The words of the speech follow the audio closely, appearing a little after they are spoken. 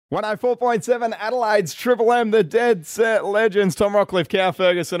104.7 Adelaide's Triple M, the Dead Set Legends, Tom Rockcliffe, Cow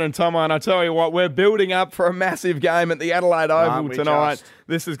Ferguson and Tomo. And I tell you what, we're building up for a massive game at the Adelaide Oval tonight.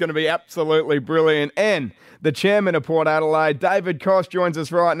 This is going to be absolutely brilliant. And the chairman of Port Adelaide, David Koch, joins us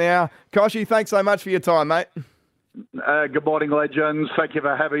right now. Koshy, thanks so much for your time, mate. Good morning, legends. Thank you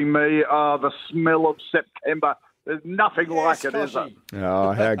for having me. The smell of September. There's nothing like it, is it?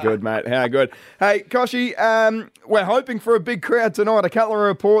 Oh, how good, mate. How good. Hey, Koshy, we're hoping for a big crowd tonight. A couple of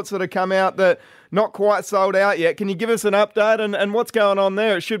reports that have come out that not quite sold out yet. Can you give us an update and what's going on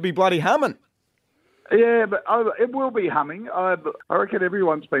there? It should be bloody humming. Yeah, but it will be humming. I reckon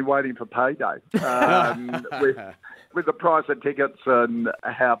everyone's been waiting for payday with the price of tickets and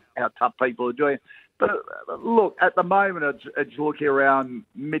how tough people are doing it. But look, at the moment, it's looking around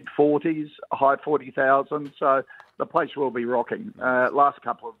mid-40s, high 40,000. So the place will be rocking. Last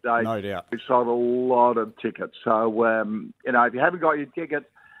couple of days, no doubt, we've sold a lot of tickets. So, if you haven't got your tickets,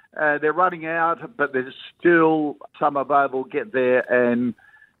 they're running out, but there's still some available. Get there, and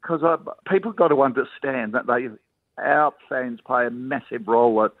because people got to understand that our fans play a massive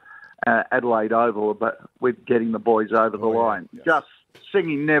role at Adelaide Oval, but with getting the boys over the line. Yes. Just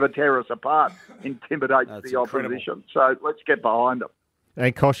singing Never Tear Us Apart intimidates the incredible. opposition. So let's get behind them.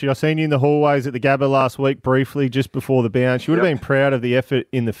 And Koshy, I seen you in the hallways at the Gabba last week briefly, just before the bounce. You would have been proud of the effort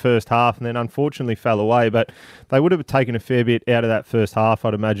in the first half and then unfortunately fell away, but they would have taken a fair bit out of that first half,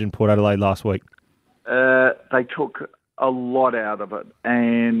 I'd imagine, Port Adelaide last week. They took a lot out of it.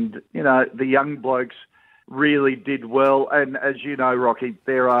 And, the young blokes really did well. And as you know, Rocky,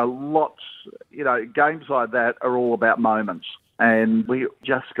 there are lots, games like that are all about moments. And we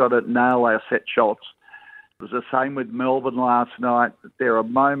just got to nail our set shots. It was the same with Melbourne last night. There are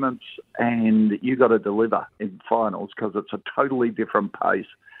moments and you got to deliver in finals because it's a totally different pace.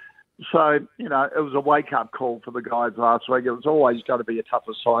 So, it was a wake-up call for the guys last week. It was always going to be a tough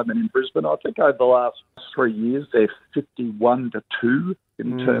assignment in Brisbane. I think over the last 3 years, they're 51-2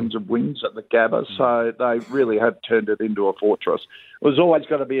 in terms of wins at the Gabba. So they really have turned it into a fortress. It was always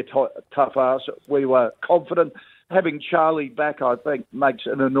going to be a tough ask. We were confident. Having Charlie back, I think, makes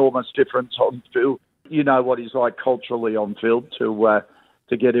an enormous difference on field. You know what he's like culturally on field to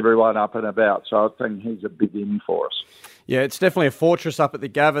get everyone up and about. So I think he's a big in for us. Yeah, it's definitely a fortress up at the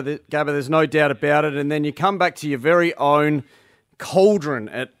Gabba. There's no doubt about it. And then you come back to your very own cauldron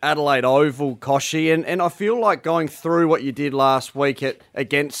at Adelaide Oval, Koshy. And I feel like going through what you did last week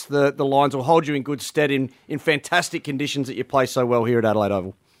against the Lions will hold you in good stead in fantastic conditions that you play so well here at Adelaide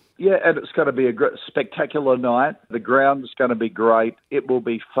Oval. Yeah, and it's going to be a spectacular night. The ground's going to be great. It will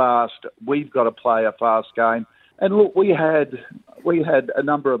be fast. We've got to play a fast game. And look, we had a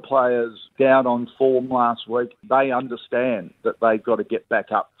number of players down on form last week. They understand that they've got to get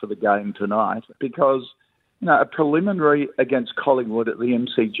back up for the game tonight because, a preliminary against Collingwood at the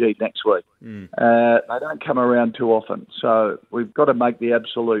MCG next week, they don't come around too often. So we've got to make the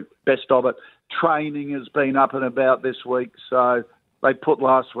absolute best of it. Training has been up and about this week, so they put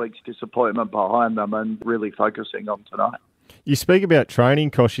last week's disappointment behind them and really focusing on tonight. You speak about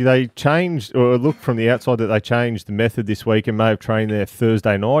training, Koshy. They changed, or it looked from the outside that they changed the method this week and may have trained there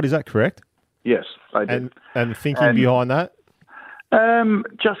Thursday night. Is that correct? Yes, they did. And the thinking behind that?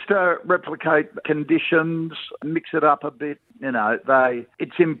 Just to replicate conditions, mix it up a bit.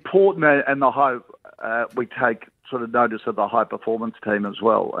 It's important, and the hope we take sort of notice of the high performance team as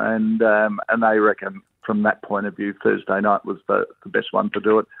well, and they reckon from that point of view Thursday night was the best one to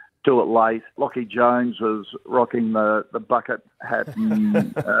do it. Do it late. Lockie Jones was rocking the bucket hat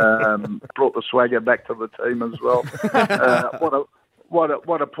and brought the swagger back to the team as well.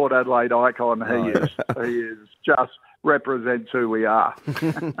 What a Port Adelaide icon he is. He is just represents who we are.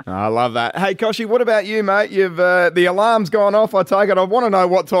 I love that. Hey, Koshy, what about you, mate? You've the alarm's gone off, I take it. I want to know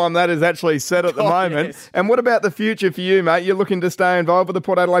what time that is actually set at the moment. Yes. And what about the future for you, mate? You're looking to stay involved with the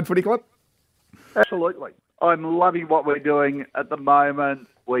Port Adelaide Footy Club? Absolutely. I'm loving what we're doing at the moment.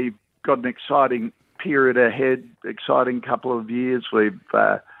 We've got an exciting period ahead, exciting couple of years. We've,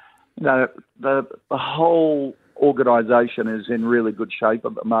 the whole organisation is in really good shape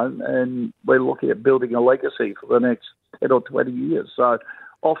at the moment, and we're looking at building a legacy for the next 10 or 20 years. So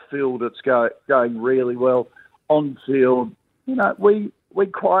off-field, it's going really well. On-field, we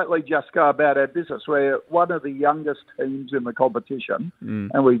quietly just go about our business. We're one of the youngest teams in the competition,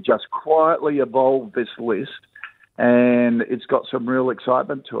 and we just quietly evolved this list, and it's got some real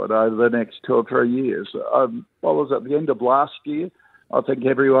excitement to it over the next 2 or 3 years. What was it, the end of last year? I think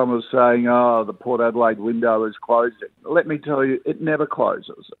everyone was saying, the Port Adelaide window is closing. Let me tell you, it never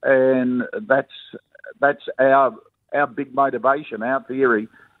closes, and that's our big motivation. Our theory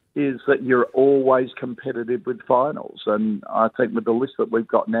is that you're always competitive with finals. And I think with the list that we've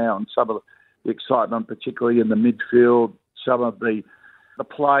got now and some of the excitement, particularly in the midfield, some of the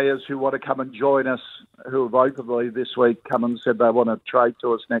players who want to come and join us, who have openly this week come and said they want to trade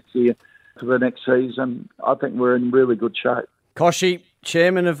to us next year for the next season, I think we're in really good shape. Koshy,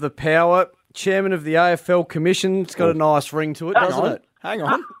 Chairman of the Power, Chairman of the AFL Commission. It's got a nice ring to it, doesn't it? Hang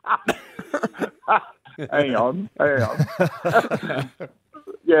on. Hang on.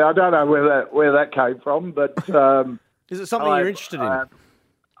 Yeah, I don't know where that came from, but is it something you're interested in?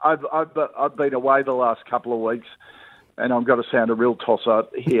 I've been away the last couple of weeks, and I'm going to sound a real tosser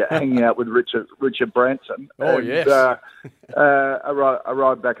here, hanging out with Richard Branson. Oh, and, yes.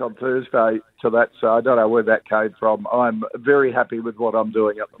 Arrived back on Thursday to that, so I don't know where that came from. I'm very happy with what I'm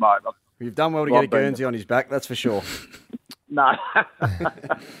doing at the moment. You've done well to get a Guernsey on his back, that's for sure. No. No,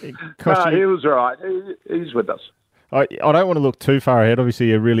 he was all right. He's with us. I don't want to look too far ahead.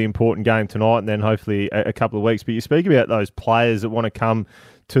 Obviously, a really important game tonight and then hopefully a couple of weeks. But you speak about those players that want to come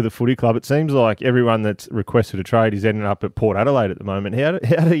to the footy club. It seems like everyone that's requested a trade is ending up at Port Adelaide at the moment. How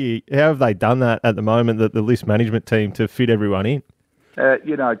have they done that at the moment, the list management team, to fit everyone in?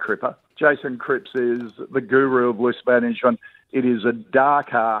 Cripper. Jason Cripps is the guru of list management. It is a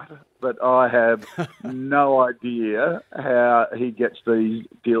dark art, but I have no idea how he gets these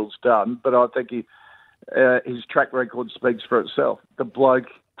deals done. But I think his track record speaks for itself. The bloke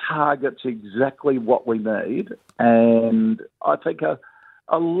targets exactly what we need, and I think a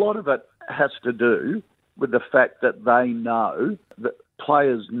lot of it has to do with the fact that they know, that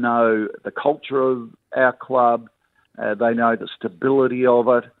players know the culture of our club, they know the stability of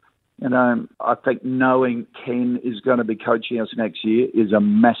it. I think knowing Ken is going to be coaching us next year is a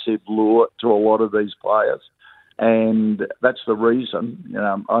massive lure to a lot of these players, and that's the reason.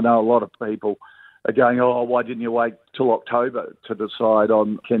 I know a lot of people are going, oh, why didn't you wait till October to decide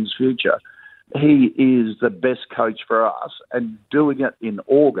on Ken's future? He is the best coach for us, and doing it in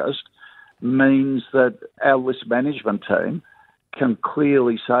August means that our list management team can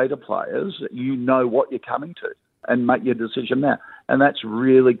clearly say to players, you know what you're coming to, and make your decision now. And that's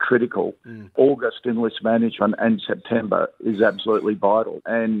really critical. August in list management and September is absolutely vital.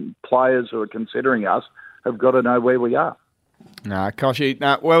 And players who are considering us have got to know where we are. Koshy,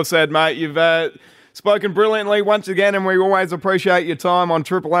 well said, mate. You've spoken brilliantly once again, and we always appreciate your time on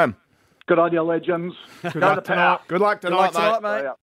Triple M. Good on you, legends. Good luck tonight. Good luck tonight, mate.